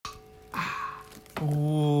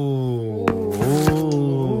Ooh.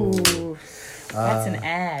 That's an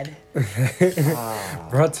ad.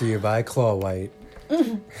 Brought to you by Claw White.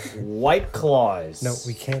 White Claws. No,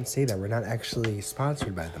 we can't say that. We're not actually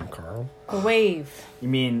sponsored by them, Carl. The wave. You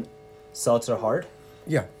mean Seltzer Hard?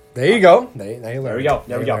 Yeah. There you go. Now you learn. There we go.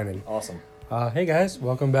 There we go. Learning. Awesome. Hey guys,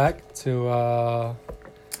 welcome back to Our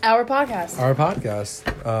podcast. our podcast.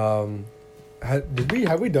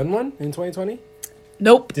 Have we done one in 2020?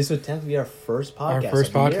 Nope. This would technically be our first podcast. Our first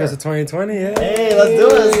of the podcast year. of 2020. Yeah. Hey, let's do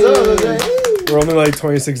it. We're only like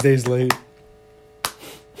 26 days late. I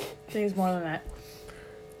think it's more than that.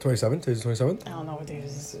 27? Today's the 27th? I don't know what day it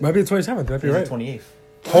is. Might be the 27th. Might be right. 28th.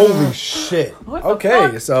 Holy shit. What the Okay,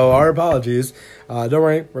 fuck? so our apologies. Don't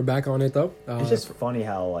worry, we're back on it though. It's just funny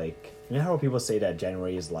how, like, you know how people say that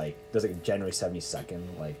January is like, there's like January 72nd,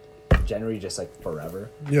 like, January just like forever.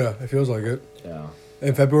 yeah, it feels like it. Yeah.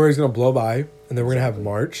 And February's gonna blow by, and then we're gonna have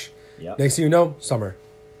March. Yep. Next thing you know, summer.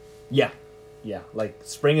 Yeah. Yeah. Like,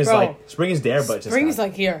 spring is Bro. spring is there, but just Spring's not.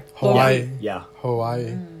 like here. Hawaii. Yeah.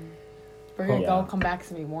 Hawaii. We're gonna Yeah. go. Come back. It's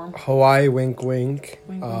gonna be warm. Hawaii, wink, wink.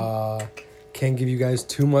 Wink, Can't give you guys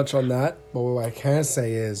too much on that, but what I can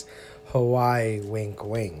say is Hawaii, wink,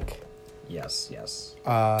 wink. Yes. Yes.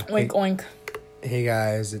 Oink oink. Hey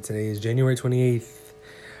guys, today is January 28th.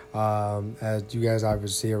 As you guys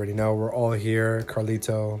obviously already know, we're all here.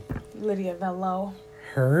 Carlito, Lydia Velo.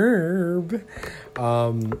 Herb.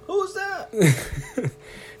 Who's that?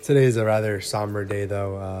 Today is a rather somber day,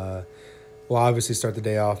 though. We'll obviously start the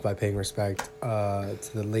day off by paying respect to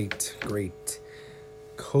the late, great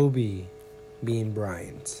Kobe Bean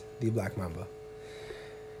Bryant, the Black Mamba.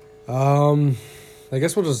 I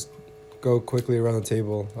guess we'll just go quickly around the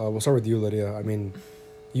table. We'll start with you, Lydia. I mean,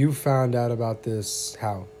 you found out about this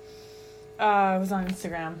how? It was on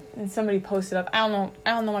Instagram, and somebody posted up. I don't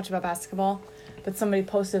know much about basketball, but somebody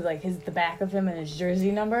posted like the back of him and his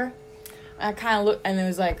jersey number. I kind of looked, and it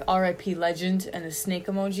was like R.I.P. Legend and the snake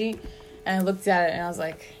emoji, and I looked at it and I was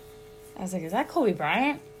like, is that Kobe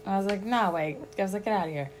Bryant? I was like, nah, wait. I was like, get out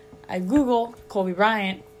of here. I Google Kobe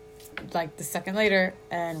Bryant, like the second later,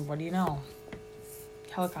 and what do you know?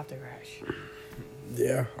 Helicopter crash.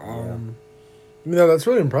 Yeah. That's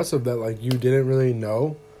really impressive that like you didn't really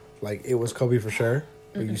know, like it was Kobe for sure,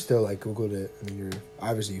 but you still like Googled it and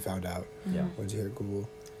you found out. Yeah. Once you hit Google.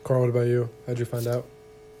 Carl, what about you? How'd you find out?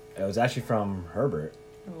 It was actually from Herbert,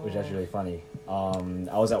 which is actually really funny.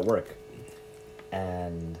 I was at work,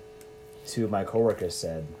 and two of my coworkers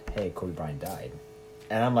said, "Hey, Kobe Bryant died,"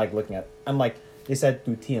 and I'm like they said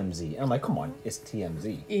through TMZ, and I'm like, come on, it's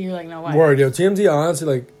TMZ. You're like, no way. Word, yo, TMZ, honestly,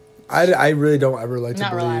 like, I really don't ever like to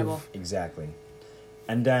Not believe. reliable. Exactly.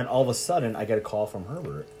 And then all of a sudden, I get a call from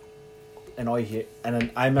Herbert, and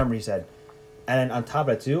then I remember he said, and then on top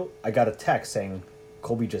of that too, I got a text saying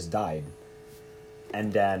Kobe just died,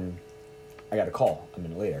 and then I got a call a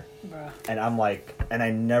minute later, Bruh. and I'm like, and I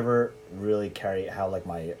never really carry how like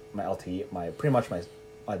my LTE, pretty much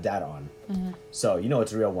my data on, so you know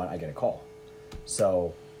it's real when I get a call.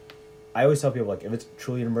 So I always tell people, like, if it's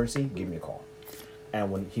truly an emergency, give me a call.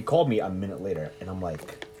 And when he called me a minute later, and I'm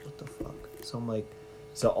like, what the fuck? So I'm like,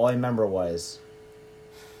 so all I remember was,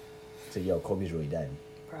 yo, Kobe's really dead.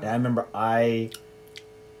 Bro. And I remember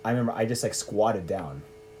I just like squatted down,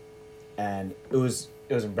 and it was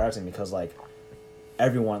embarrassing because like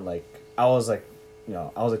everyone, like I was like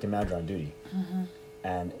the manager on duty,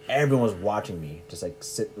 and everyone was watching me just like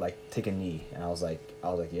sit, like take a knee, and I was like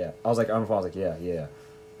yeah, I was like on the phone, I was like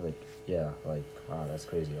yeah, like wow, that's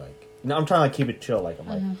crazy, like I'm trying to like keep it chill, like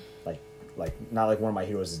I'm like not like one of my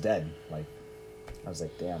heroes is dead, like I was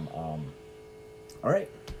like damn, all right,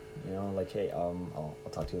 like hey, I'll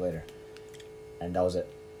talk to you later, and that was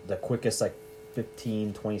it, the quickest like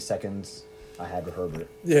 15-20 seconds I had with Herbert.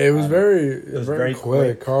 Yeah, it was very very quick.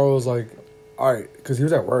 quick. Carl was like, all right, because he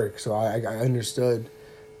was at work, so I understood.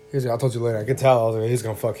 He was like, I'll talk to you later. I could tell. I was like, he's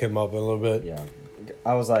going to fuck him up a little bit. Yeah,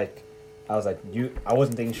 I was like, I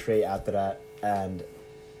wasn't thinking straight after that, and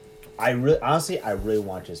I really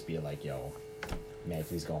want to just be like, yo, man,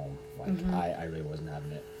 please go home. Like, I really wasn't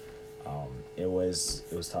having it. It was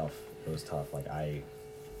tough. It was tough. Like I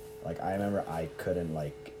remember I couldn't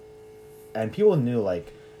like, and people knew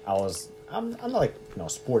like I'm not like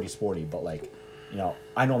sporty, but like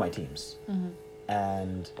I know my teams,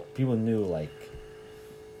 and people knew like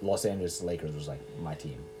Los Angeles Lakers was like my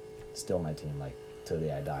team, still my team, like till the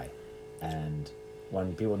day I die. And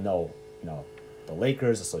when people know, the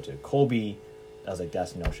Lakers associated with Kobe, I was like,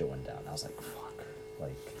 that's shit went down. I was like, fuck,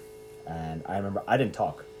 like, and I remember I didn't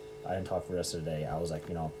talk for the rest of the day. I was like,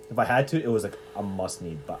 if I had to, it was like a must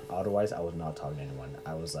need, but otherwise I was not talking to anyone.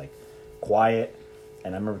 I was like quiet,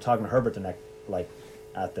 And I remember talking to Herbert the next, like,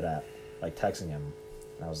 after that, like, texting him.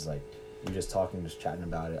 And I was like, we just talking, just chatting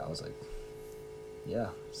about it. I was like, yeah.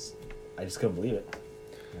 I just couldn't believe it.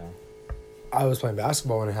 You know? I was playing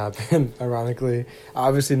basketball when it happened, ironically.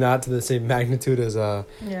 Obviously not to the same magnitude as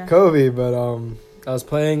Kobe, but I was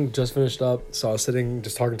playing, just finished up, so I was sitting,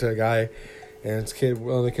 just talking to a guy, and this kid,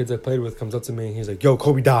 one of the kids I played with, comes up to me, and he's like, yo,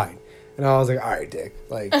 Kobe died. And I was like, all right, dick.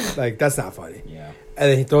 Like, that's not funny. Yeah.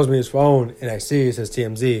 And then he throws me his phone, and I see it says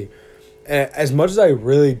TMZ. And as much as I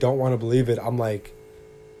really don't want to believe it, I'm like,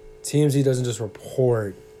 TMZ doesn't just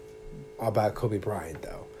report about Kobe Bryant,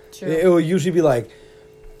 though. True. It will usually be like,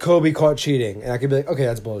 Kobe caught cheating. And I could be like, okay,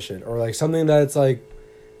 that's bullshit. Or like something that it's like,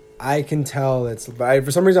 I can tell it's... But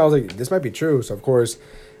for some reason, I was like, this might be true. So, of course,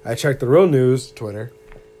 I checked the real news, Twitter.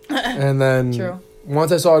 And then True.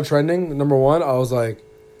 Once I saw it trending, number one, I was like...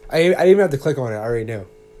 I didn't even have to click on it. I already knew.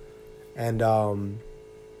 And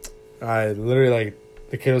I literally, like...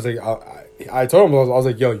 The kid was like... I told him, I was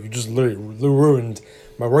like, yo, you just literally ruined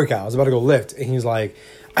my workout. I was about to go lift. And he's like,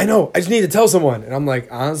 I know. I just need to tell someone. And I'm like,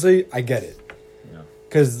 honestly, I get it.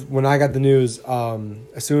 Because when I got the news,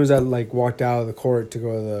 as soon as I like walked out of the court to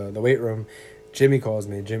go to the weight room, Jimmy calls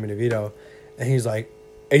me, Jimmy DeVito, and he's like,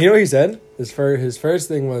 and you know what he said? His first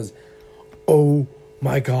thing was, oh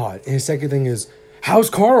my God. And his second thing is, how's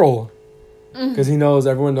Carl? Because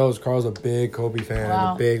everyone knows Carl's a big Kobe fan,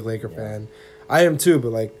 a big Laker fan. I am too,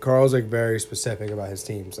 but like Carl's like very specific about his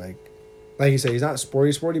teams. Like you said, he's not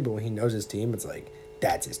sporty, but when he knows his team, it's like,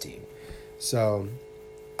 that's his team. So,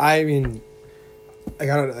 I mean...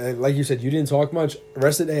 like you said, you didn't talk much. The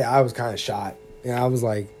rest of the day, I was kind of shot. And I was,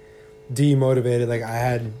 like, demotivated. Like, I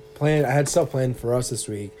had stuff planned for us this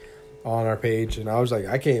week on our page. And I was like,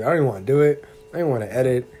 I don't even want to do it. I didn't want to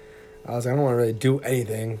edit. I was like, I don't want to really do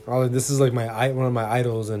anything. I was like, this is, like, one of my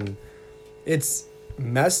idols. And it's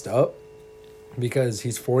messed up because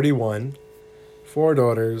he's 41, 4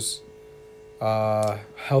 daughters,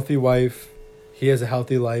 healthy wife. He has a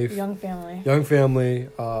healthy life. Young family.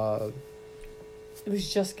 It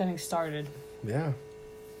was just getting started. Yeah.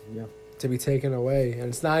 Yeah. To be taken away. And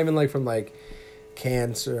it's not even like from like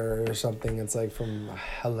cancer or something. It's like from a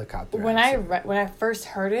helicopter. When I first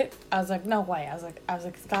heard it, I was like, no way. I was like,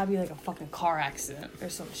 it's gotta be like a fucking car accident or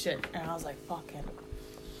some shit. And I was like, fucking.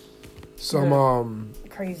 Some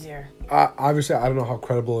crazier. Obviously I don't know how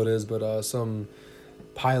credible it is, but some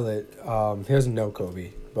pilot, he doesn't know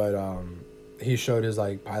Kobe, but he showed his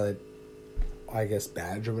like pilot, I guess,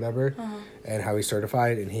 badge or whatever, and how he's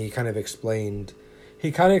certified, and he kind of explained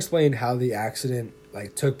how the accident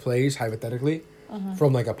like took place hypothetically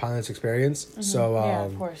from like a pilot's experience. So yeah,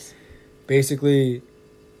 of course. Basically,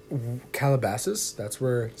 Calabasas,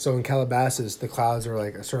 so in Calabasas the clouds are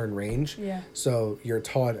like a certain range. Yeah. So you're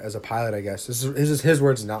taught as a pilot, I guess. This is his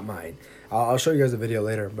words, not mine. I'll show you guys the video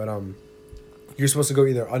later, but you're supposed to go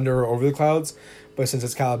either under or over the clouds, but since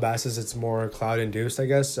it's Calabasas, it's more cloud induced, I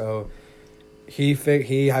guess. So he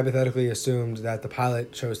hypothetically assumed that the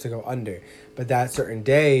pilot chose to go under, but that certain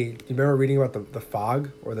day, you remember reading about the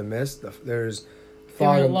fog or the mist? There's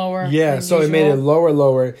fog. They were lower. Yeah, so usual. It made it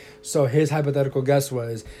lower. So his hypothetical guess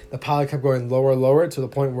was the pilot kept going lower to the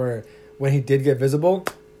point where when he did get visible,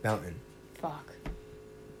 mountain. Fuck.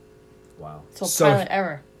 Wow. So pilot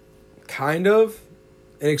error. Kind of,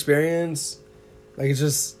 inexperience, like it's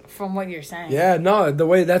just. From what you're saying. Yeah, no, the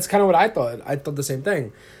way that's kind of what I thought. I thought the same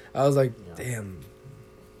thing. I was like, damn.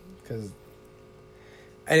 And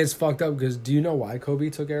it's fucked up because do you know why Kobe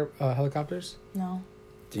took helicopters? No.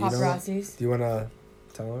 Do you know? Paparazzis. Do you want to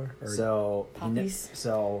tell her? Or?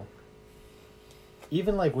 So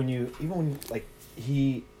even when like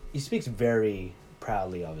he speaks very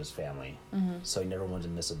proudly of his family. So he never wanted to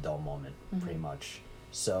miss a dull moment, pretty much.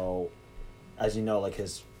 So as you know, like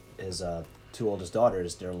his 2 oldest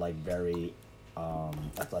daughters, they're like very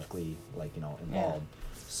athletically involved. Yeah.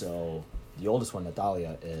 So the oldest one,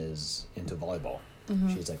 Natalia, is into volleyball.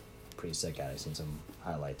 She's like pretty sick at it. I've seen some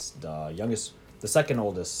highlights. The second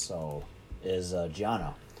oldest, is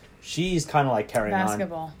Gianna. She's kind of like carrying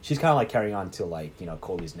basketball. She's kind of like carrying on to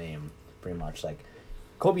Kobe's name, pretty much. Like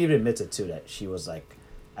Kobe even admits it too, that she was like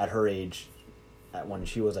at her age, when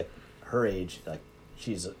she was like her age, like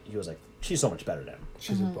he was like, she's so much better than him.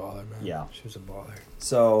 She's a baller, man. Yeah, she was a baller.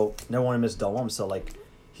 So never want to miss dull moment. So like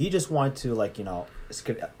he just wanted to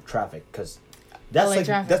skip traffic because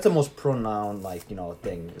that's the most pronoun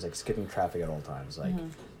thing is like skipping traffic at all times. Like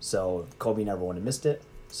so Kobe never would have missed it.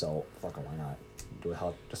 So fucking why not do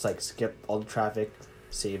just like skip all the traffic,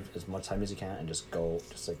 save as much time as you can, and just do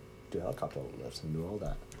helicopter lifts and do all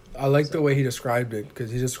that. I like the way he described it because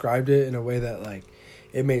he described it in a way that like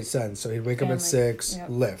it made sense. So he'd wake up at 6,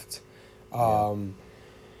 lift.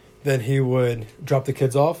 Then he would drop the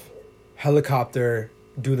kids off, helicopter,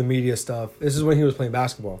 do the media stuff. This is when he was playing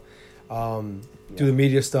basketball. Do the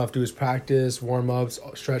media stuff, do his practice, warm-ups,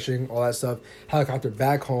 stretching, all that stuff. Helicopter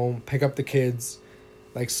back home, pick up the kids.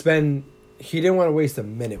 Like, he didn't want to waste a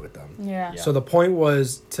minute with them. Yeah. So the point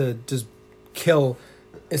was to just kill,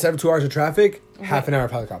 instead of 2 hours of traffic, half an hour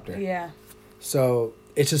of helicopter. Yeah. So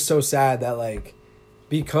it's just so sad that, like,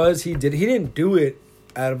 because he didn't do it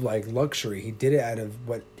out of, like, luxury. He did it out of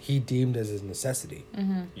what he deemed as his necessity.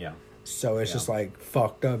 Mm-hmm. Yeah. So it's just, like,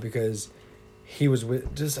 fucked up because he was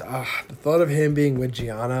with, just, the thought of him being with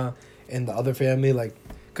Gianna and the other family, like,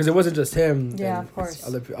 because it wasn't just him. Yeah, and of course.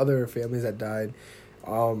 Other families that died.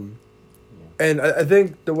 And I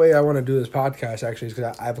think the way I want to do this podcast, actually, is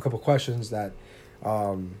because I have a couple questions that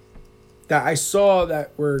I saw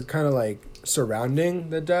that were kind of, like, surrounding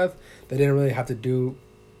the death that didn't really have to do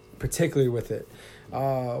particularly with it.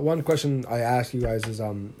 One question I ask you guys is,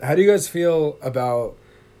 how do you guys feel about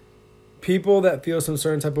people that feel some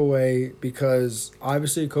certain type of way because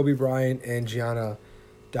obviously Kobe Bryant and Gianna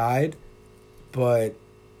died, but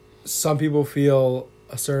some people feel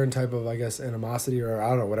a certain type of, I guess, animosity, or I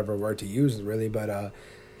don't know, whatever word to use really, but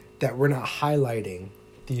that we're not highlighting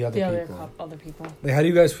the other people. Other people. Like, how do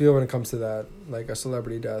you guys feel when it comes to that, like a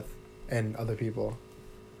celebrity death and other people?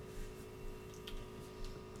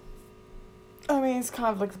 I mean, it's kind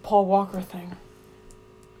of like the Paul Walker thing.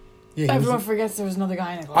 Yeah, Everyone forgets there was another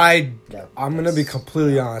guy in it. I'm gonna be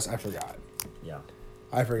completely honest. I forgot. Yeah.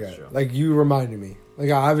 I forgot. Sure. Like, you reminded me. Like,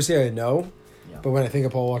 obviously I know, Yeah. but when I think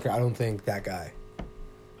of Paul Walker, I don't think that guy.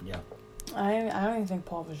 Yeah. I don't even think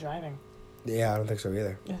Paul was driving. Yeah, I don't think so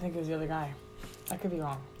either. I think it was the other guy. I could be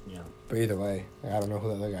wrong. Yeah. But either way, I don't know who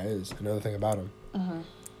that other guy is. I know the thing about him. Mm-hmm.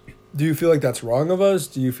 Do you feel like that's wrong of us?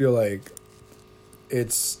 Do you feel like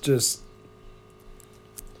it's just...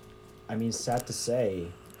 I mean, sad to say,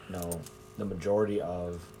 the majority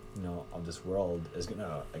of this world is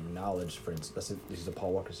gonna acknowledge, for instance, this is the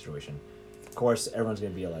Paul Walker situation. Of course, everyone's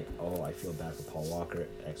gonna be like, "Oh, I feel bad for Paul Walker,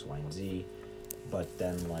 X, Y, and Z," but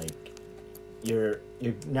then like, you're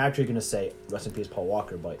naturally gonna say, "Rest in peace, Paul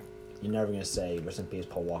Walker," but you're never gonna say, "Rest in peace,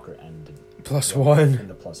 Paul Walker," and the +1. And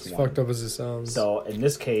the plus As one. fucked up as it sounds. So in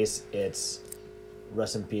this case, it's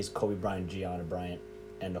rest in peace, Kobe Bryant, Gianna Bryant,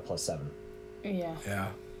 and the +7. Yeah. Yeah.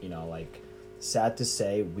 Like, sad to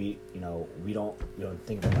say, we don't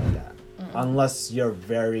think of it like that. Unless you're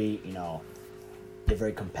very, you're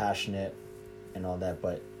very compassionate and all that,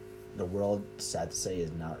 but the world, sad to say,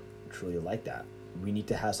 is not truly like that. We need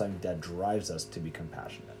to have something that drives us to be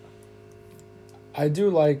compassionate. I do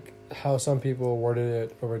like how some people worded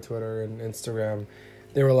it over Twitter and Instagram.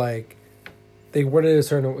 They were like, they worded it a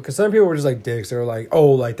certain, because some people were just like dicks. They were like,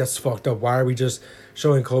 "Oh, like, that's fucked up. Why are we just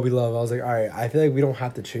showing Kobe love?" I was like, all right, I feel like we don't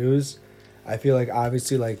have to choose. I feel like,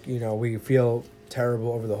 obviously, like, we feel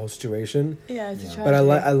terrible over the whole situation. Yeah, it's a But I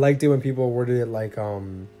tragedy. liked it when people worded it like,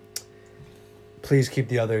 please keep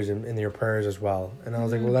the others in your prayers as well. And I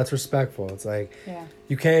was like, well, that's respectful. It's like, Yeah.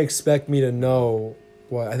 you can't expect me to know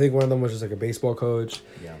what, I think one of them was just like a baseball coach.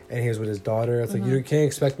 Yeah. And he was with his daughter. It's like, you can't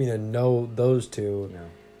expect me to know those two. Yeah.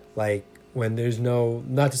 Like, when there's no,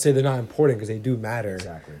 not to say they're not important, because they do matter.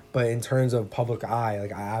 Exactly. But in terms of public eye,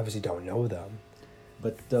 like, I obviously don't know them.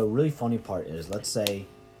 But the really funny part is, let's say,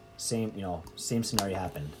 same scenario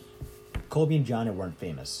happened. Kobe and Gianna weren't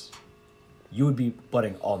famous. You would be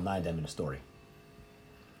putting all 9 of them in a story.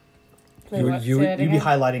 Wait, what? you- Say that You'd be again?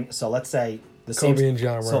 highlighting. So let's say the Kobe and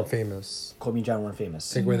Gianna so weren't famous. Kobe and Gianna weren't famous.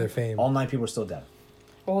 Take away their fame. All 9 people are still dead.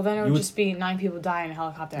 Well, then it You would would- just be 9 people die in a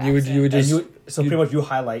helicopter You would accident. just- So pretty much you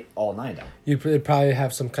highlight all 9 of them. You'd probably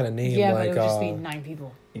have some kind of name, Yeah, like, but it would just be 9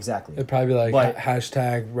 people. Exactly. it'd probably be like, But-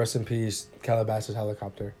 hashtag rest in peace, Calabasas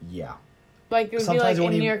helicopter. Yeah. Like, it would Sometimes be like in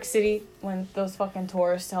when New you- York City when those fucking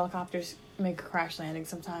tourist helicopters make a crash landing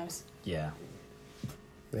sometimes. Yeah.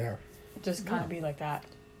 Yeah. Just kind of be like that.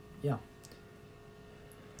 Yeah.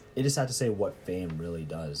 It is sad to say what fame really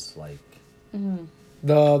does. Like,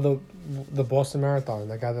 The Boston Marathon,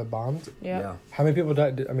 that guy that bombed. Yeah. How many people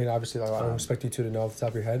died? I mean, obviously, like, I don't expect you two to know off the top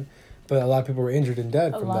of your head, but a lot of people were injured and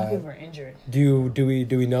dead A from lot that. of people are injured. Do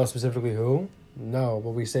we know specifically who? No, but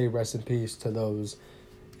we say rest in peace to those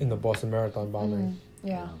in the Boston Marathon bombing.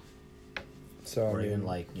 Yeah. So I or mean, even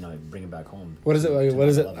like, bring it back home. what is it like? to What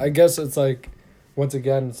is it? 9/11. I guess it's like, once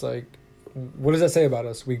again, it's like, what does that say about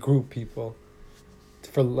us? We group people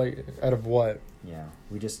for, like, out of what? Yeah,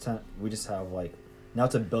 we just have like, now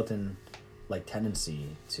it's a built-in like tendency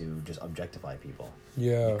to just objectify people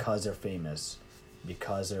Yeah. because they're famous,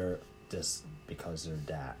 because they're this, because they're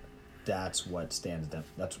that. That's what stands them.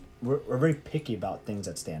 We're very picky about things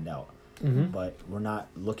that stand out, Mm-hmm. but we're not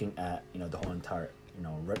looking at the whole entire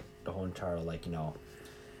rip the whole entire like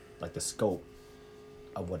like the scope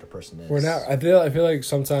of what the person is. We're not. I feel like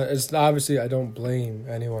sometimes it's obviously I don't blame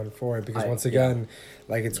anyone for it because once again,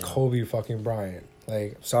 like it's Kobe fucking Bryant.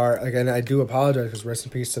 Like sorry, like and I do apologize because rest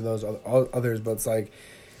in peace to those others, but it's like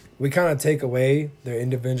we kind of take away their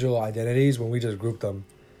individual identities when we just group them.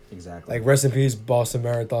 Exactly. Like rest in peace, Boston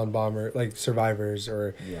Marathon bomber, like survivors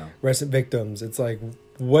or rest in victims. It's like,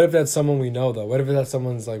 what if that's someone we know though? What if that's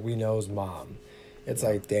someone's like we know's mom? It's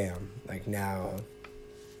like damn, like now.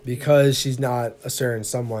 Because she's not a certain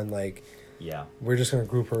someone, like, we're just going to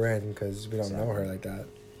group her in because we don't know her like that.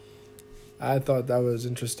 I thought that was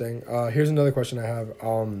interesting. Here's another question I have.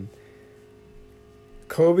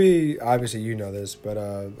 Kobe, obviously you know this, but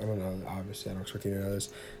I don't know. Obviously, I don't expect you to know this.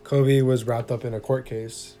 Kobe was wrapped up in a court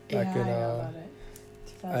case back in... I know about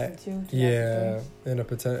it. 2002, in a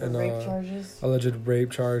rape charges. Alleged rape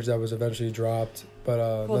charge that was eventually dropped.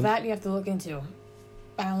 But well, that you have to look into.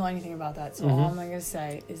 I don't know anything about that, so all I'm going to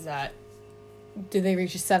say is that did they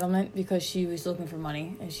reach a settlement because she was looking for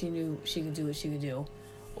money and she knew she could do what she could do?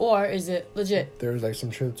 Or is it legit? There was like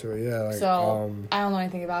some truth to it, yeah. Like, so I don't know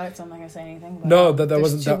anything about it, so I'm not going to say anything. But, no, that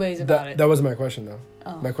wasn't two ways about it. That wasn't my question though.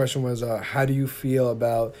 Oh. My question was, how do you feel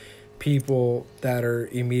about people that are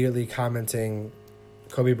immediately commenting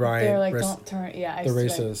Kobe Bryant? They're like, don't turn, the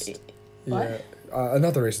racist. What? Yeah.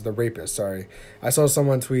 Not the racist, the rapist, sorry. I saw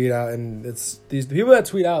someone tweet out, and it's the people that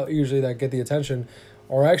tweet out usually that get the attention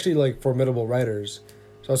are actually like formidable writers.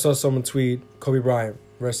 So I saw someone tweet, Kobe Bryant,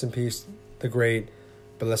 rest in peace, the great,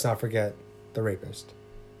 but let's not forget the rapist.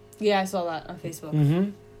 Yeah, I saw that on Facebook. Mm-hmm.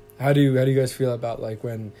 How do you guys feel about like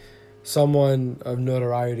when someone of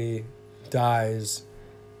notoriety dies?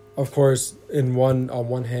 Of course, on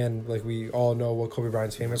one hand, like we all know what Kobe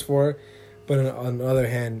Bryant's famous for, but on the other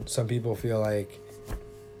hand, some people feel like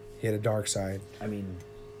he had a dark side. I mean,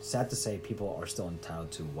 sad to say, people are still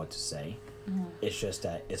entitled to what to say. Mm-hmm. It's just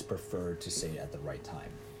that it's preferred to say it at the right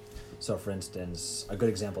time. So, for instance, a good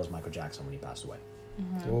example is Michael Jackson when he passed away.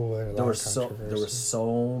 Mm-hmm. Oh, there were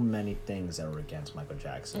so many things that were against Michael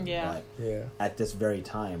Jackson. Yeah. But at this very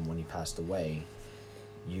time when he passed away,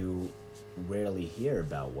 you rarely hear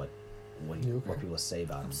about what people say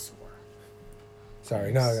about him.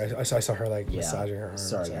 Sorry, no, I saw her like massaging her arm.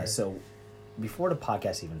 Sorry, guys. So before the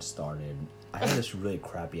podcast even started, I had this really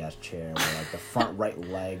crappy ass chair where like the front right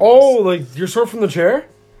leg. Like you're sore from the chair?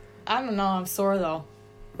 I don't know. I'm sore though.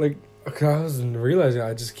 Like, okay, I wasn't realizing.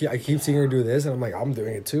 I keep seeing her do this, and I'm like, I'm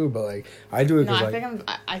doing it too. But like, I do it No, because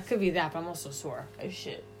think I could be that, but I'm also sore as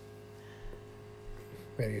shit.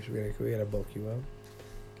 We gotta bulk you up.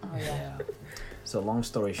 Oh yeah. So long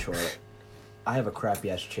story short, I have a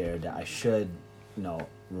crappy ass chair that I should,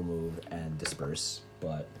 remove and disperse,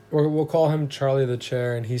 but We'll call him Charlie the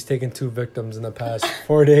Chair, and he's taken 2 victims in the past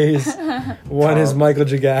 4 days. One is Michael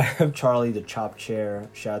Jagab. Charlie the Chop Chair.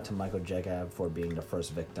 Shout out to Michael Jagab for being the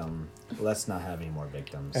first victim. Let's not have any more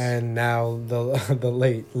victims. And now the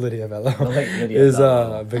late Lydia Bello is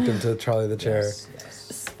victim to Charlie the Chair.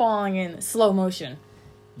 Yes. Falling in slow motion.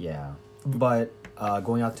 Yeah, but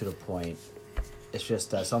going out to the point, it's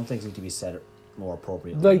just that some things need to be said more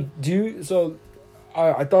appropriately. Like,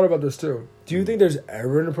 I thought about this too. Do you think there's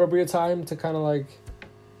ever an appropriate time to kind of like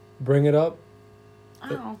bring it up? I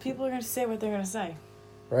don't know. People are going to say what they're going to say.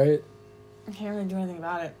 Right? I can't really do anything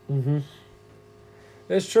about it. Mm-hmm.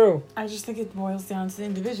 It's true. I just think it boils down to the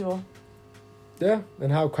individual. Yeah,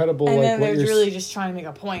 and how credible. And like, then they're really just trying to make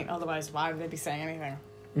a point. Otherwise, why would they be saying anything?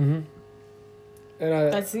 Mm-hmm.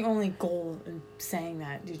 And that's the only goal in saying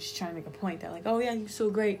that. You're just trying to make a point that, like, oh yeah, he's so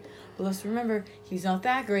great, but let's remember he's not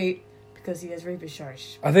that great because he has rapist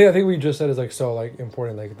charge. I think what you just said is like so like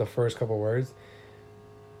important. Like the first couple words.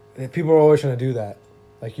 People are always trying to do that.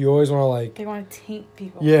 Like you always want to like. They want to taint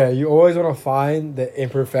people. Yeah, you always want to find the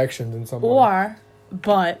imperfections in someone.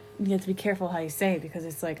 But you have to be careful how you say it because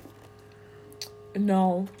it's like,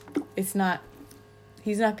 no, it's not.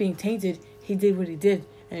 He's not being tainted. He did what he did,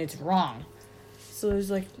 and it's wrong. So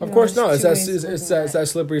there's like. Of course, no. It's that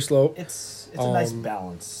slippery slope. It's a nice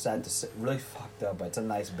balance. Sad to say, really fucked up, but it's a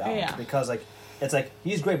nice balance because like it's like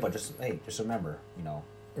he's great, but just remember,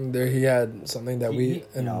 There he had something that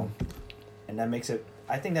and that makes it.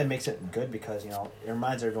 I think that makes it good because it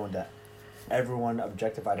reminds everyone that everyone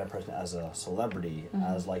objectified that person as a celebrity,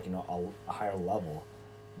 as like a higher level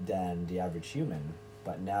than the average human.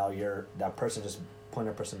 But now you're that person just putting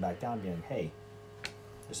that person back down, being hey,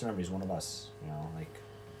 just remember he's one of us.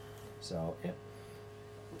 So yeah.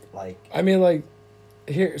 Like I mean, like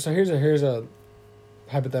here's a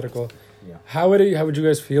hypothetical. Yeah. How would you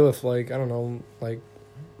guys feel if like I don't know like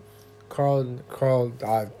Carl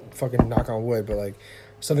fucking knock on wood, but like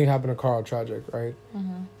something happened to Carl, tragic, right?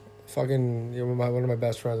 Mm-hmm. Fucking, one of my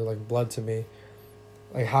best friends are like blood to me.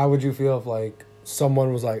 Like, how would you feel if like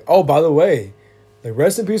someone was like, oh, by the way, like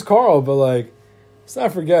rest in peace, Carl, but like let's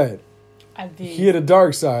not forget he had a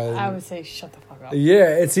dark side. I would say shut the fuck up.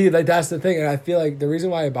 Yeah, and see, like that's the thing, and I feel like the reason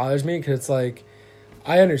why it bothers me because it's like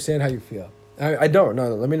I understand how you feel. I don't.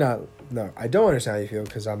 No, let me not. No, I don't understand how you feel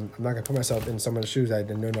because I'm not gonna put myself in someone's shoes I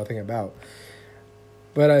know nothing about.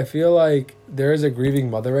 But I feel like there is a grieving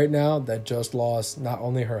mother right now that just lost not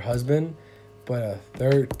only her husband, but a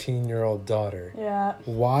 13-year-old daughter. Yeah.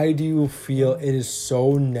 Why do you feel it is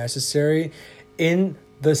so necessary in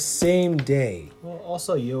the same day? Well,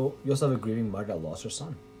 also you also have a grieving mother that lost her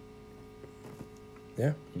son.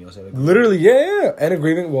 Yeah. And you also have Literally, yeah. And a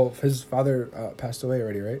grieving. Well, his father passed away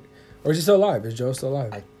already, right? Or is he still alive? Is Joe still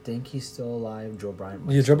alive? I think he's still alive. Joe Bryant.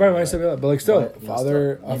 Yeah, Joe Bryant might still be alive, but like still, But, you know,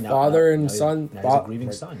 father, still- yeah, now- father now- and now he's- son, now he's a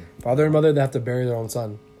grieving son. father and mother, they have to bury their own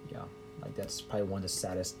son. Yeah, like that's probably one of the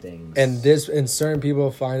saddest things. And certain people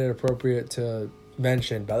find it appropriate to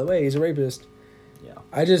mention. By the way, he's a rapist. yeah,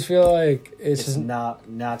 I just feel like it's it's just not.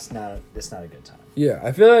 It's not a good time. yeah.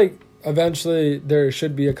 I feel like eventually there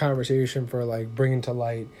should be a conversation for like bringing to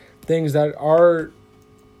light things that are,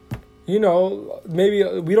 you know, maybe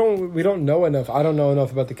we don't know enough. I don't know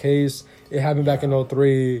enough about the case. It happened back in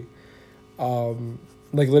 2003.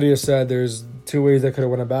 Like Lydia said, there's two ways they could have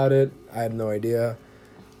went about it. I have no idea.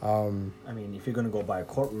 I mean, if you're gonna go by a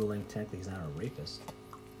court ruling, technically he's not a rapist.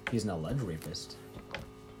 He's an alleged rapist.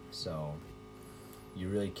 So you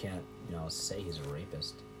really can't, say he's a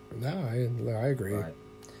rapist. No, I agree. But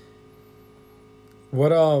What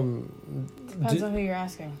Depends on who you're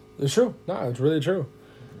asking. It's true. No, it's really true.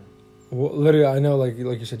 Well, literally, I know, like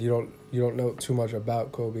you said, you don't know too much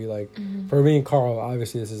about Kobe. Like for me and Carl,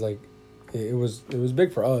 obviously, this is like it was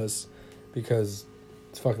big for us because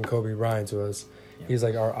it's fucking Kobe Bryant to us. Yeah. He's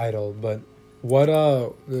like our idol. But what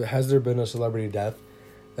has there been a celebrity death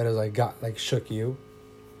that has like shook you,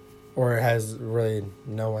 or has really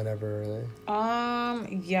no one ever really?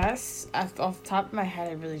 Yes. Off the top of my head,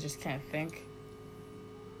 I really just can't think.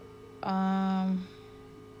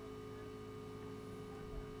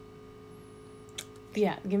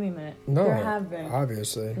 Yeah, give me a minute. No, There have been.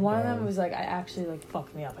 obviously. One of them was like, I actually like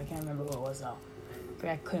fucked me up. I can't remember who it was though. But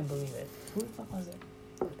I couldn't believe it. Who the fuck was it?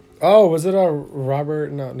 Oh, was it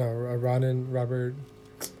Robert? No, Robert.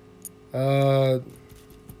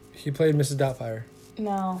 He played Mrs. Doubtfire.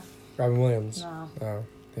 No. Robin Williams. No. Oh,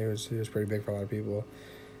 he was pretty big for a lot of people.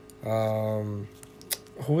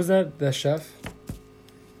 Who was that? That chef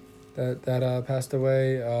that passed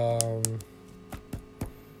away.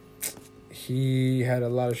 He had a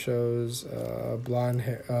lot of shows. Blonde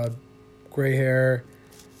hair, gray hair.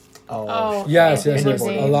 Oh, Yes. Anthony A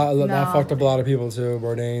Bourdain. lot. No. That fucked up a lot of people too.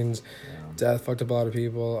 Bourdain's Yeah. death fucked up a lot of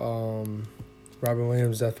people. Robin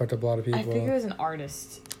Williams' death fucked up a lot of people. I think it was an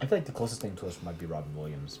artist. I feel like the closest thing to us might be Robin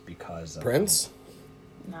Williams because Prince.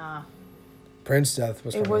 Nah. Prince's death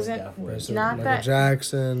was. It kinda- wasn't. definitely. Not Michael that.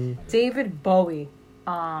 Jackson. David Bowie.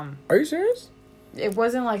 Are you serious? It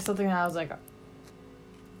wasn't like something that I was like.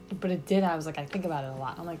 But it did. I was like, I think about it a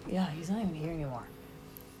lot. I'm like, yeah, he's not even here anymore.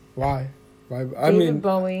 Why? I David mean,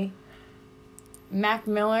 Bowie. Mac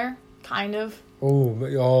Miller, kind of.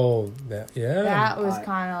 that, yeah. That was I-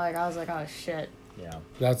 kind of like, I was like, oh shit. Yeah.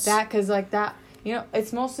 That's That, because like that,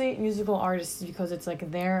 it's mostly musical artists because it's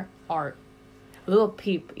like their art. Lil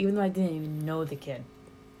Peep, even though I didn't even know the kid.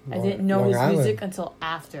 I didn't know Long his Island. music until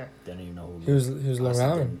after. Don't even know who He was Long honestly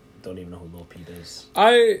Island. Don't even know who Lil Peep is.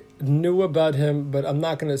 I knew about him, but I'm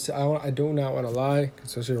not gonna say. I do not want to lie,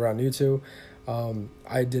 especially around you two.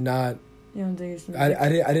 I did not. You don't think it's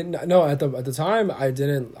I didn't. No, at the time, I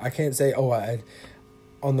didn't. I can't say. Oh,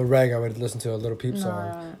 on the reg, I would listen to a Little Peep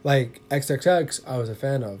song. No. Like XXX, I was a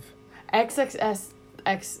fan of.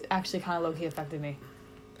 XXX actually kind of low-key affected me.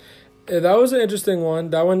 Yeah, that was an interesting one.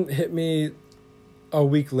 That one hit me a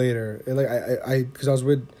week later. Because I was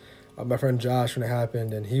with my friend Josh when it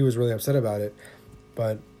happened, and he was really upset about it.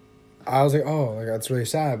 But I was like, oh, like that's really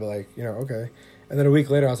sad. But like, okay. And then a week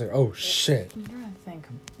later, I was like, oh shit. I'm trying to think.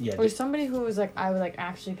 Yeah. Or somebody who was like, I was like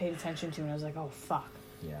actually paid attention to, and I was like, oh fuck.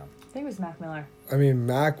 Yeah. I think it was Mac Miller. I mean,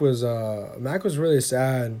 Mac was really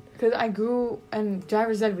sad. Because I grew, and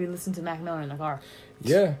driver's ed, we listened to Mac Miller in the car.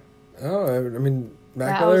 Yeah. Oh, I mean,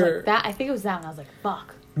 Mac I was Miller. like, that. I think it was that, and I was like,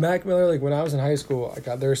 fuck. Mac Miller, like when I was in high school,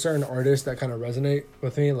 there are certain artists that kind of resonate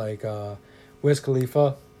with me, like Wiz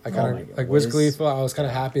Khalifa. I Oh kind my of God. like Wiz Wiz. Khalifa. I was kind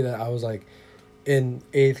of happy that I was like in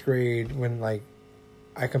 8th grade when like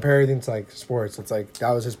I compare everything to like sports. It's like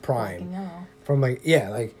that was his prime. Fucking hell. From like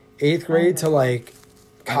 8th grade to like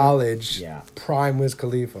college. Yeah. Prime Wiz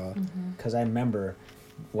Khalifa. Because I remember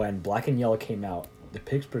when Black and Yellow came out, the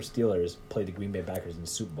Pittsburgh Steelers played the Green Bay Packers in the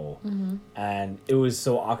Super Bowl, and it was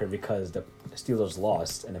so awkward because the Steelers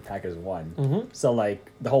lost and the Packers won. So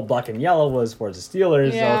like the whole Black and Yellow was for the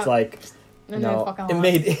Steelers. Yeah. So it's like, you And they know, fucking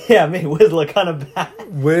it lost. made Wiz look kind of bad.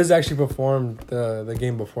 Wiz actually performed the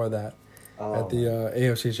game before that Oh, at the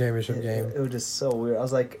AFC Championship game. It was just so weird. I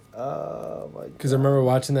was like, oh my god. Because I remember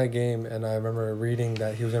watching that game and I remember reading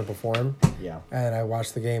that he was going to perform. Yeah. And I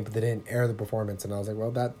watched the game, but they didn't air the performance, and I was like, well,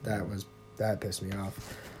 that pissed me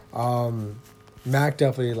off. Mac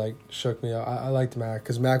definitely like shook me up. I liked Mac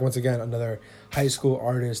because Mac, once again, another high school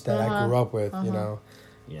artist that I grew up with. You know,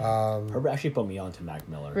 Yeah. Herbert actually put me on to Mac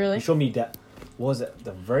Miller. Really? He showed me that. What was it?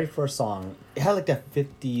 The very first song. It had like that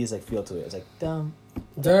 50s like feel to it. It's like dumb.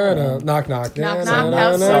 Da-da, knock knock. Knock, knock.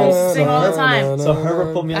 That was so sing all the time. So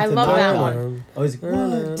Herbert put me on I to love Knock that Knock. one. I was like,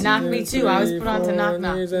 what? Knock Me Too. I was put on to Knock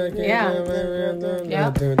Knock.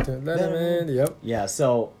 Yep. Yeah.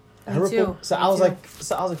 So Me Herbert. too. So Me I was too. like,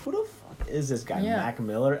 who the fuck is this guy, Yeah. Mac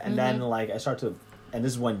Miller? And then like I started to, and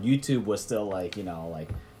this is when YouTube was still like, you know, like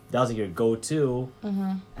that was like your go-to.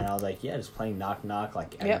 And I was like, yeah, just playing Knock Knock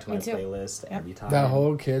like adding Yep, to my me too. playlist every time. That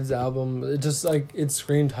whole Kids album, it just like it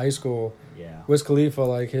screamed high school. Yeah. Wiz Khalifa,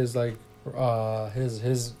 like his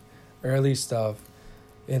early stuff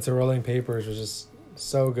into Rolling Papers was just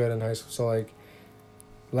so good in high school. So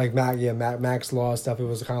like Mac's Law stuff. It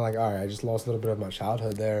was kind of like, all right, I just lost a little bit of my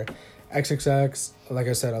childhood there. XXX, like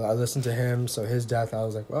I said, I listened to him. So his death, I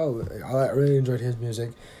was like, well, I really enjoyed his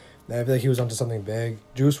music. I feel like he was onto something big.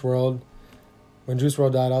 Juice WRLD. When Juice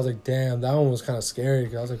WRLD died, I was like, damn, that one was kind of scary.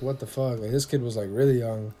 Cause I was like, what the fuck? Like this kid was like really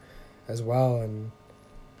young, as well, and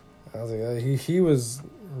I was like, he was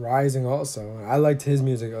rising also. I liked his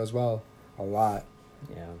music as well a lot.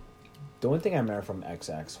 Yeah. The only thing I remember from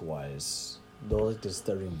XX was the like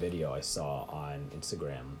disturbing video I saw on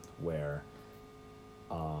Instagram where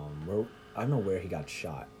I don't know where he got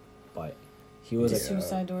shot, but he was The like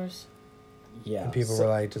Suicide Doors. yeah. And people so, were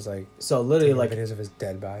like, just like so literally taking like videos of his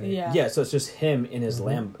dead body. Yeah. yeah, so it's just him in his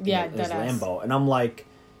Yeah, in his deadass. Lambo, and I'm like,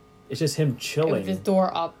 it's just him chilling With his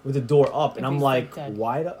door up. with the door up, and If I'm he's like, dead.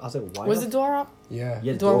 why? I was like, why? Was the door up? Yeah.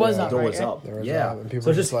 Yeah, The door was up, The door right? was up. There was Yeah. up, and people So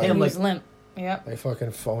it's were just just like- him He like was limp. Yep. They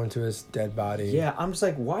fucking fall into his dead body. yeah. I'm just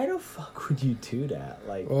like, why the fuck would you do that?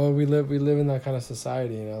 Like Well, we live in that kind of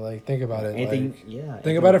society, you know. Like, think about it. anything. Like, Yeah.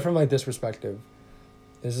 think about it from like this perspective.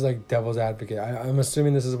 This is like devil's advocate. I'm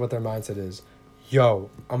assuming this is what their mindset is. Yo,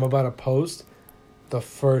 I'm about to post the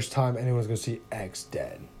first time anyone's gonna see X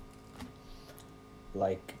dead.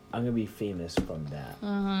 Like I'm gonna be famous from that.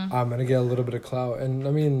 I'm gonna get a little bit of clout, and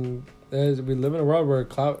I mean, we live in a world where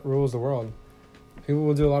clout rules the world. People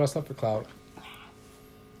will do a lot of stuff for clout.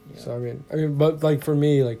 Yeah. So I mean, but like for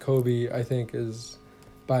me, like Kobe, I think is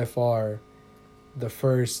by far the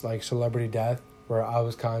first like celebrity death where I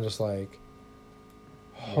was kind of just like,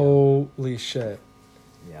 holy shit.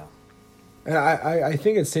 Yeah. And I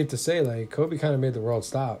think it's safe to say like Kobe kind of made the world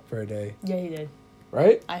stop for a day, Yeah, he did.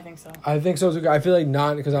 right? I think so. I think so too. I feel like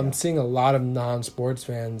not because I'm seeing a lot of non-sports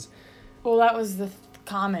fans. Well, that was the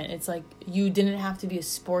comment. It's like you didn't have to be a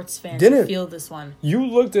sports fan Didn't. to feel this one. You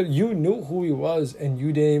knew who he was, and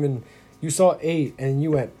you didn't even. You saw 8, and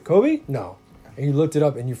you went Kobe? No, and you looked it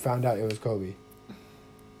up, and you found out it was Kobe.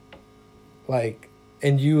 Like,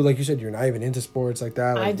 and you like you said, you're not even into sports like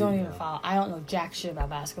that. Like, I don't even follow. I don't know jack shit about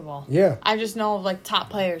basketball. Yeah, I just know like top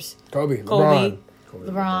players. Kobe, Kobe, LeBron,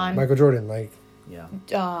 LeBron. Michael Jordan. Like, Yeah.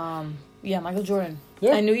 Yeah, Michael Jordan.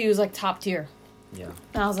 Yeah. I knew he was like top tier. Yeah.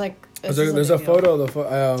 And I was like, this there's is a big deal.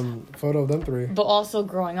 photo, photo of them 3. But also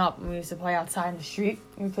growing up, when we used to play outside in the street,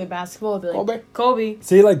 when we played basketball, it'd be like Kobe. Kobe.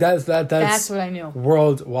 See, like that's That's what I knew.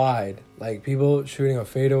 worldwide. Like people shooting a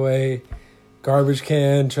fadeaway, garbage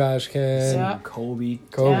can, trash can, Yeah. Kobe.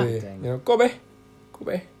 Kobe. Yeah. You know, Kobe.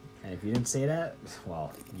 And if you didn't say that,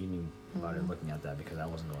 well, you knew about it looking at that because that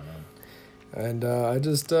wasn't going on. And I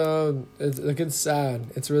just, it's sad.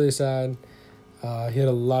 It's really sad. He had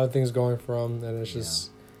a lot of things going for him, and it's just,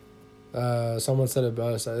 someone said it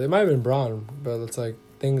best. It might have been Braun, but it's like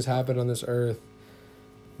things happen on this earth.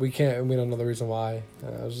 We don't know the reason why.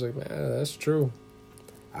 And I was just like, man, that's true.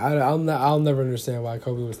 I'll never understand why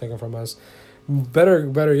Kobe was taken from us.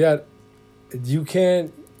 Better yet,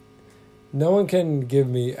 no one can give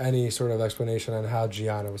me any sort of explanation on how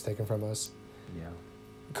Gianna was taken from us. Yeah.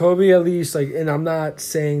 Kobe, at least, like, and I'm not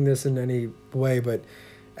saying this in any way, but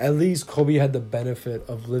at least Kobe had the benefit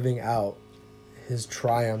of living out his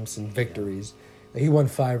triumphs and victories. He won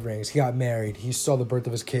 5 rings. He got married. He saw the birth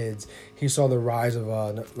of his kids. He saw the rise of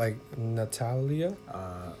Natalia.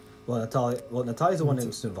 Natalia's the one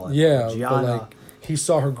that's involved. Yeah, but Gianna. like he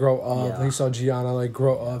saw her grow up. Yeah. He saw Gianna like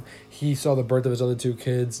grow up. He saw the birth of his other two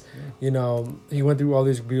kids. You know, he went through all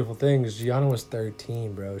these beautiful things. Gianna was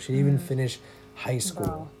 13, bro. She didn't even finish high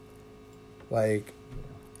school. Bro. Like,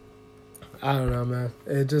 I don't know, man.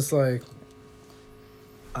 It just like,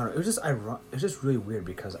 I don't know. It was just it was just really weird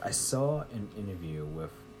because I saw an interview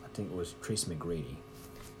with, I think it was Trace McGrady.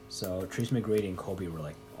 So Trace McGrady and Kobe were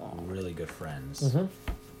like really good friends,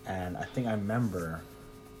 and I think I remember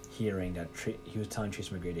hearing that he was telling Trace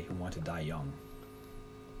McGrady he wanted to die young,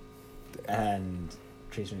 and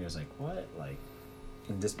Trace McGrady was like, "What?" Like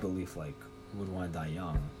in disbelief, like who would want to die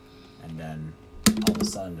young, and then all of a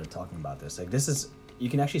sudden they're talking about this. Like this is, you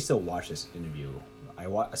can actually still watch this interview. I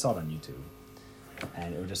saw it on YouTube.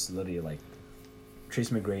 And it was just literally like Trace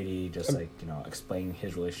McGrady just like, you know, explaining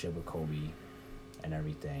his relationship with Kobe and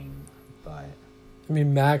everything. But I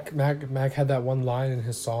mean, Mac had that one line in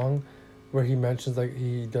his song where he mentions like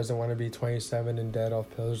he doesn't want to be 27 and dead off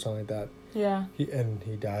pills or something like that. Yeah. He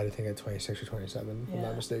died, I think, at 26 or 27, if I'm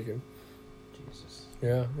not mistaken. Jesus.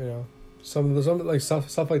 Yeah, you know, some like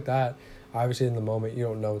stuff like that. Obviously, in the moment, you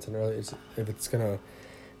don't know if it's gonna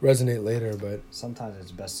resonate later, but Sometimes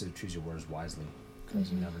it's best to choose your words wisely because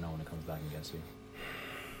you never know when it comes back and gets you.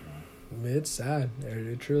 I mean, it's sad.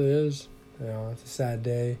 It truly is. You know, it's a sad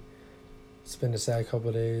day. It's been a sad couple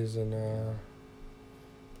of days, and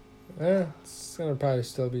it's gonna probably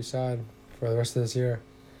still be sad for the rest of this year.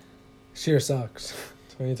 This year sucks.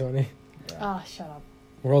 2020. Yeah. Oh, shut up.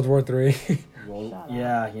 World War III. Well, Shut up.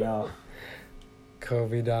 yeah, you know,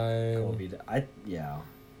 Kobe dying.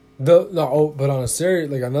 But on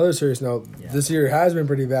another serious note, Yeah. this year has been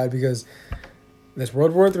pretty bad because this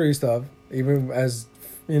World War III stuff, even as,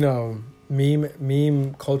 you know,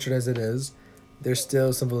 meme cultured as it is, there's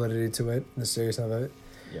still some validity to it, the seriousness of it.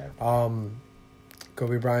 Yeah.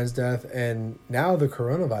 Kobe Bryant's death, and now the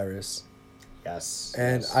coronavirus. Yes.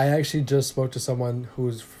 And yes. I actually just spoke to someone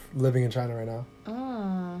who's living in China right now,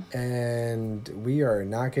 Oh. and we are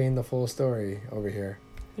not getting the full story over here.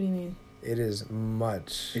 What do you mean? It is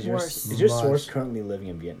much. Worse. Is your Much. source currently living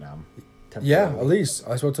in Vietnam? Yeah, Temporarily? Elise.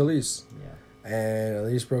 I spoke to Elise, Yeah. and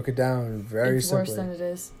Elise broke it down very It's simply. worse than it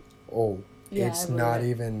is. Oh, Yeah, it's I believe not it.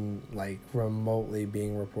 even like remotely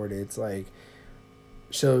being reported. It's like,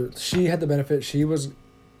 so she had the benefit. She was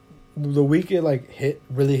the week it like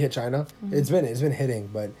really hit China. Mm-hmm. It's been hitting,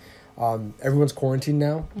 but everyone's quarantined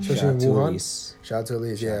now, especially Shout in out to Wuhan. Elise. Shout out to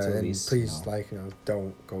Elise, Shout out yeah, to and Elise, please, no.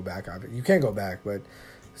 don't go back. You can't go back, but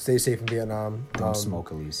stay safe in Vietnam. Don't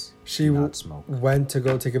smoke, Elise. She Do not smoke. went to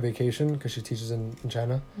go take a vacation because she teaches in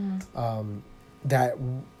China. Mm. That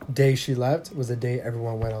day she left was the day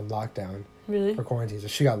everyone went on lockdown Really? for quarantine. So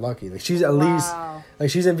she got lucky. Like she's at least Wow. like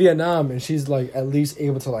she's in Vietnam and she's like at least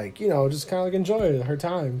able to like, you know, just kind of like enjoy her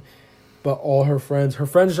time. But all her friends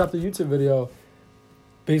dropped a YouTube video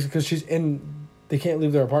basically because they can't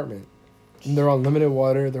leave their apartment. And they're on limited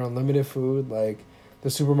water. They're on limited food. Like the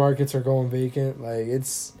supermarkets are going vacant. Like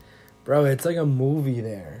it's like a movie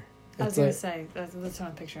there. I was It's gonna like, say that's what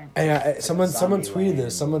I'm picturing. and someone zombie tweeted land.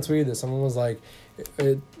 this. Someone was like,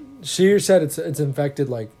 she said it's infected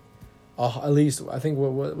like, at least I think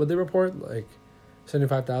what they report like,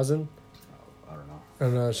 75,000. I don't know. I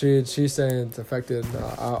don't know. She's saying it's affected.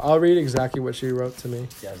 I'll read exactly what she wrote to me.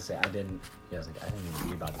 Yeah, I was gonna say, I didn't even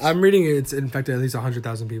read about this. I'm reading it. It's infected at least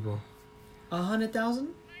 100,000 people. 100,000?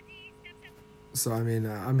 So I mean,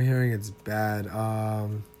 I'm hearing it's bad.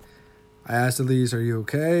 I asked Elise, "Are you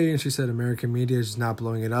okay?" And she said, "American media is just not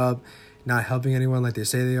blowing it up, not helping anyone like they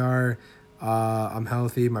say they are. I'm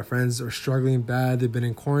healthy. My friends are struggling bad. They've been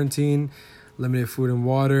in quarantine, limited food and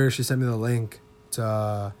water." She sent me the link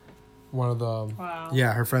to one of the. Wow.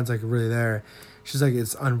 Yeah, her friend's like really there. She's like,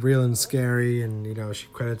 it's unreal and scary, and you know, she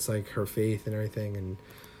credits like her faith and everything, and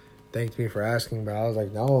thanked me for asking. But I was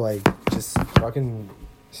like, no, like just fucking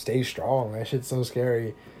stay strong. That shit's so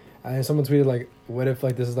scary. And someone tweeted like, what if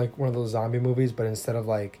like this is like one of those zombie movies, but instead of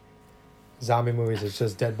like zombie movies, it's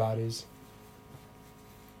just dead bodies.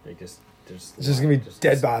 There's It's just gonna be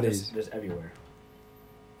dead bodies. There's everywhere.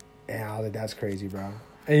 And I was like, that's crazy, bro.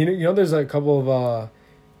 And you know, there's a couple of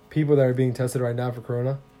people that are being tested right now for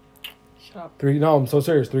corona. Shut up. 3. No, I'm so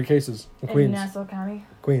serious. 3 cases in In Queens. Nassau County.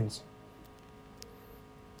 Queens.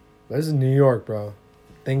 This is New York, bro.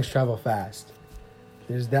 Things travel fast.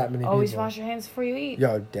 There's that many Always people. wash your hands before you eat.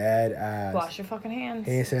 Yo, dead ass. Wash your fucking hands.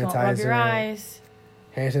 Hand Don't rub your sanitizer. eyes.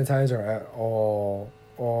 Hand sanitizer at all.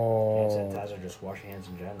 Hand sanitizer, just wash your hands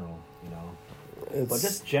in general, you know. It's, But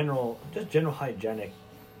just general hygienic,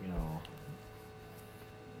 you know,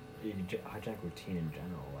 hijack routine in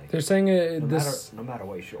general. Like They're saying no matter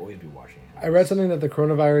what, you should always be washing your hands. I read something that the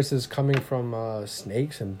coronavirus is coming from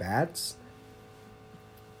snakes and bats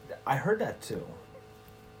I heard that too.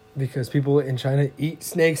 because people in China eat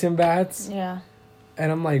snakes and bats, Yeah.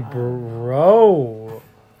 and I'm like, bro.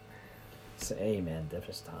 So, hey man,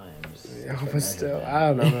 different times. Yeah, Different but still, measure, I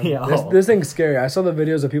don't know, man. Yo. This thing's scary. I saw the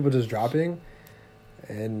videos of people just dropping,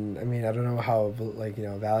 and I mean, I don't know how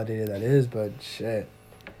validated that is, but shit,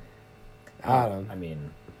 I don't know. I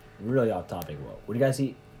mean, really off topic. Would you guys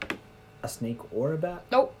eat a snake or a bat?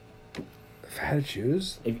 Nope. If I had to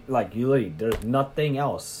choose, If you literally, there's nothing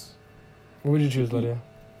else. what would you choose, Lydia?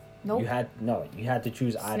 Nope. You had to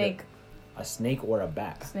choose either Snake. a snake or a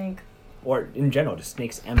bat, Snake. or in general, just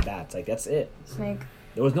snakes and bats. Like that's it. Snake.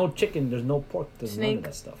 There was no chicken. There's no pork. There's none Snake. of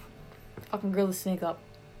that stuff. Fucking grill the snake up.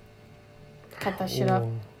 Cut that shit up.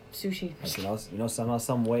 Ooh. Sushi. Like, somehow,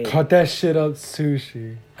 some way. Cut that shit up,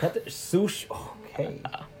 sushi. Cut the sushi. Okay.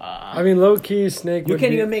 I mean, low key snake. You would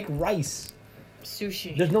can't be- even make rice.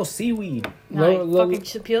 Sushi. There's no seaweed. No, Low- you low-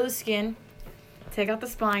 fucking peel the skin. Take out the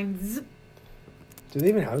spine. Zip, Do they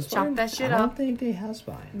even have chop spine? that shit I don't up. think they have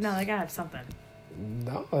spines. No, they gotta have something.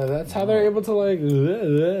 No, that's how they're able to like.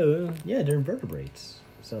 Yeah, they're invertebrates,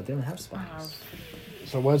 so they don't have spines.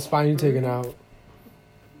 So what spine you taking out?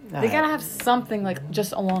 They gotta have something like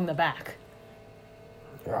just along the back.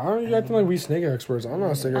 Are you acting like we snake experts? I'm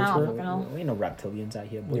not a snake I don't expert. fucking know. We ain't no reptilians out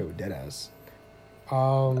here, boy. Yo, dead ass.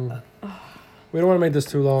 We don't want to make this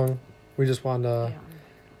too long. We just want to,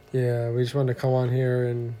 we just wanted to come on here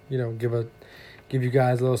and give you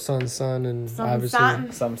guys a little sun, and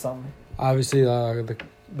Something. obviously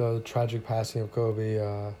the tragic passing of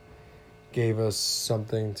Kobe gave us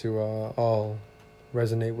something to all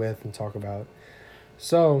resonate with and talk about.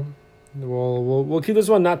 So we'll keep this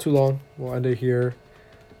one not too long. We'll end it here.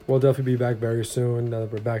 We'll definitely be back very soon. Now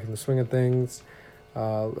that we're back in the swing of things.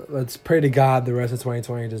 Let's pray to God the rest of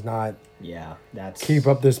 2020 does not keep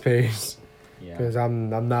up this pace, because I'm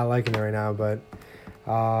not liking it right now. But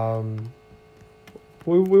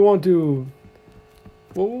we won't do.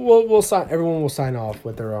 We'll sign. Everyone will sign off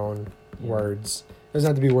with their own words. It doesn't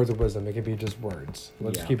have to be words of wisdom. It could be just words.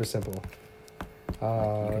 Let's just keep it simple.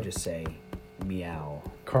 You could just say meow.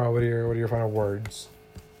 Carl, what are your final words?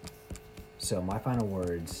 So my final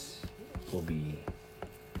words will be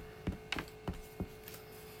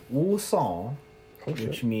Wu Song,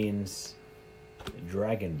 which means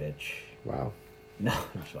dragon bitch. Wow. No,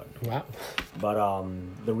 I'm just joking. Wow. But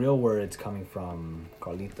the real words coming from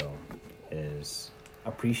Carlito is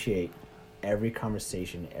appreciate every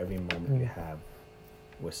conversation, every moment you have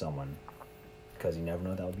with someone, because you never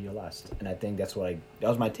know that will be your last. And I think that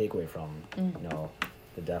was my takeaway from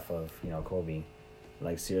the death of Kobe.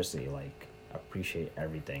 Like seriously, like appreciate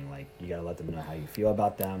everything. Like you gotta let them know how you feel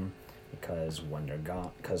about them, because when they're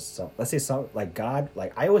gone, let's say like God,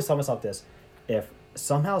 like I always tell myself this: if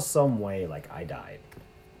somehow, some way, like I died,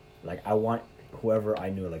 like I want whoever I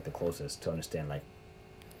knew like the closest to understand, like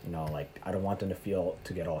like I don't want them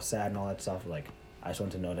to get all sad and all that stuff. Like I just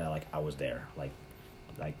want to know that like I was there. Like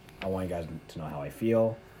I want you guys to know how I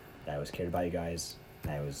feel, that I was cared about you guys,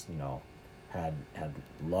 that I was had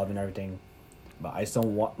love and everything. But I still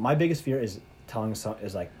want, my biggest fear is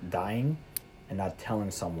like dying and not telling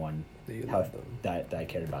someone That you how love them. that I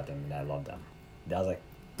cared about them and that I love them. That was like,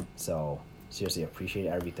 so seriously appreciate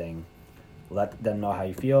everything. Let them know how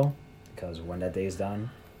you feel, because when that day is done,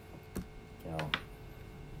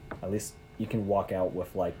 at least you can walk out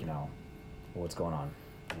with like what's going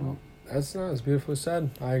on. That's beautifully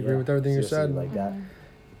said. I agree with everything you seriously, said. like that.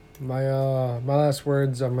 My last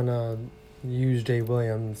words, I'm gonna use Jay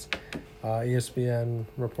Williams, ESPN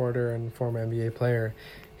reporter and former NBA player.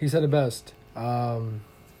 He said it best.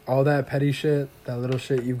 All that petty shit, that little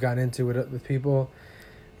shit you've got into with people,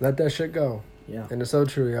 let that shit go. Yeah. And it's so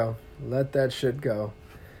true, yo. Let that shit go.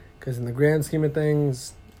 Because in the grand scheme of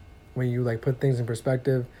things, when you like put things in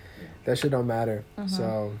perspective, that shit don't matter.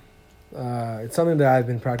 So it's something that I've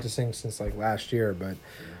been practicing since like last year.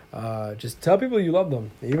 But just tell people you love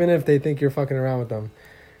them, even if they think you're fucking around with them.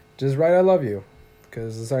 Just write "I love you,"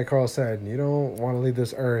 because it's like Carl said, you don't want to leave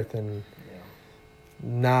this earth and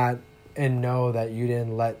know that you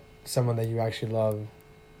didn't let someone that you actually love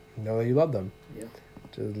know that you love them. Yeah.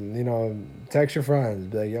 Just text your friends,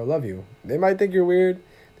 be like, "Yo, love you." They might think you're weird.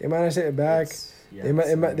 They might not say it back.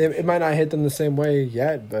 It might not hit them the same way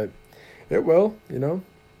yet, but it will.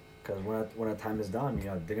 Because when that time is done,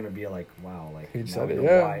 they're gonna be like, "Wow!" Like He now said we it,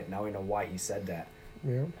 know yeah. why. Now we know why he said that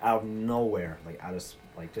Yeah. out of nowhere,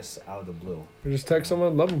 just out of the blue. You just text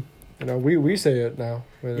someone, love them. We say it now.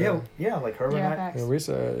 But, Yeah, like Herb and I. facts. we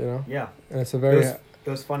say it. Yeah, And it's a very It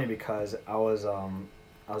was funny because I was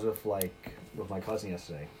with my cousin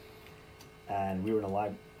yesterday, and we were in a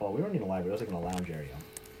live. Well, we weren't in a library. It was like in a lounge area,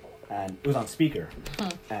 and it was on speaker.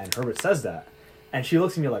 And Herbert says that, and she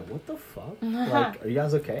looks at me like, "What the fuck? Like, are you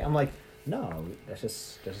guys okay?" I'm like, "No, that's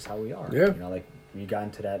just how we are." Yeah. You know, like we just got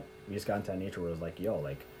into that nature where it was like, "Yo,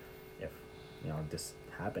 like, if this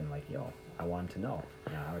happened, like, yo, I wanted to know,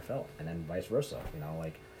 how I felt," and then vice versa.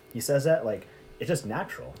 Like he says that like. It's just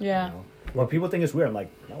natural. Yeah. Well, people think it's weird. I'm like,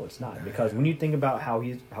 no, it's not. Because when you think about how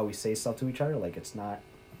we say stuff to each other, like it's not,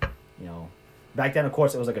 Back then, of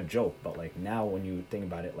course, it was like a joke, but like now, when you think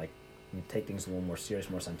about it, like you take things a little more serious,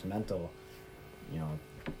 more sentimental.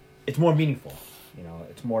 It's more meaningful.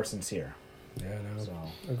 It's more sincere. Yeah, no. So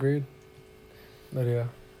Agreed. Lydia,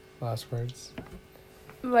 last words.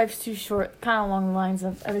 Life's too short, kind of along the lines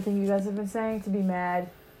of everything you guys have been saying, to be mad,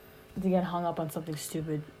 to get hung up on something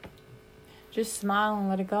stupid. Just smile and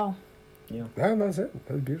let it go. Yeah. No, that's it.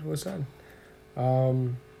 That's beautifully said.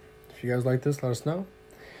 If you guys like this, let us know.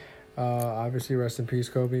 Obviously, rest in peace,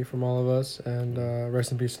 Kobe, from all of us, and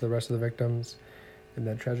rest in peace to the rest of the victims in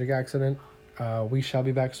that tragic accident. We shall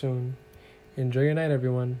be back soon. Enjoy your night,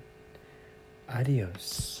 everyone.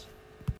 Adios.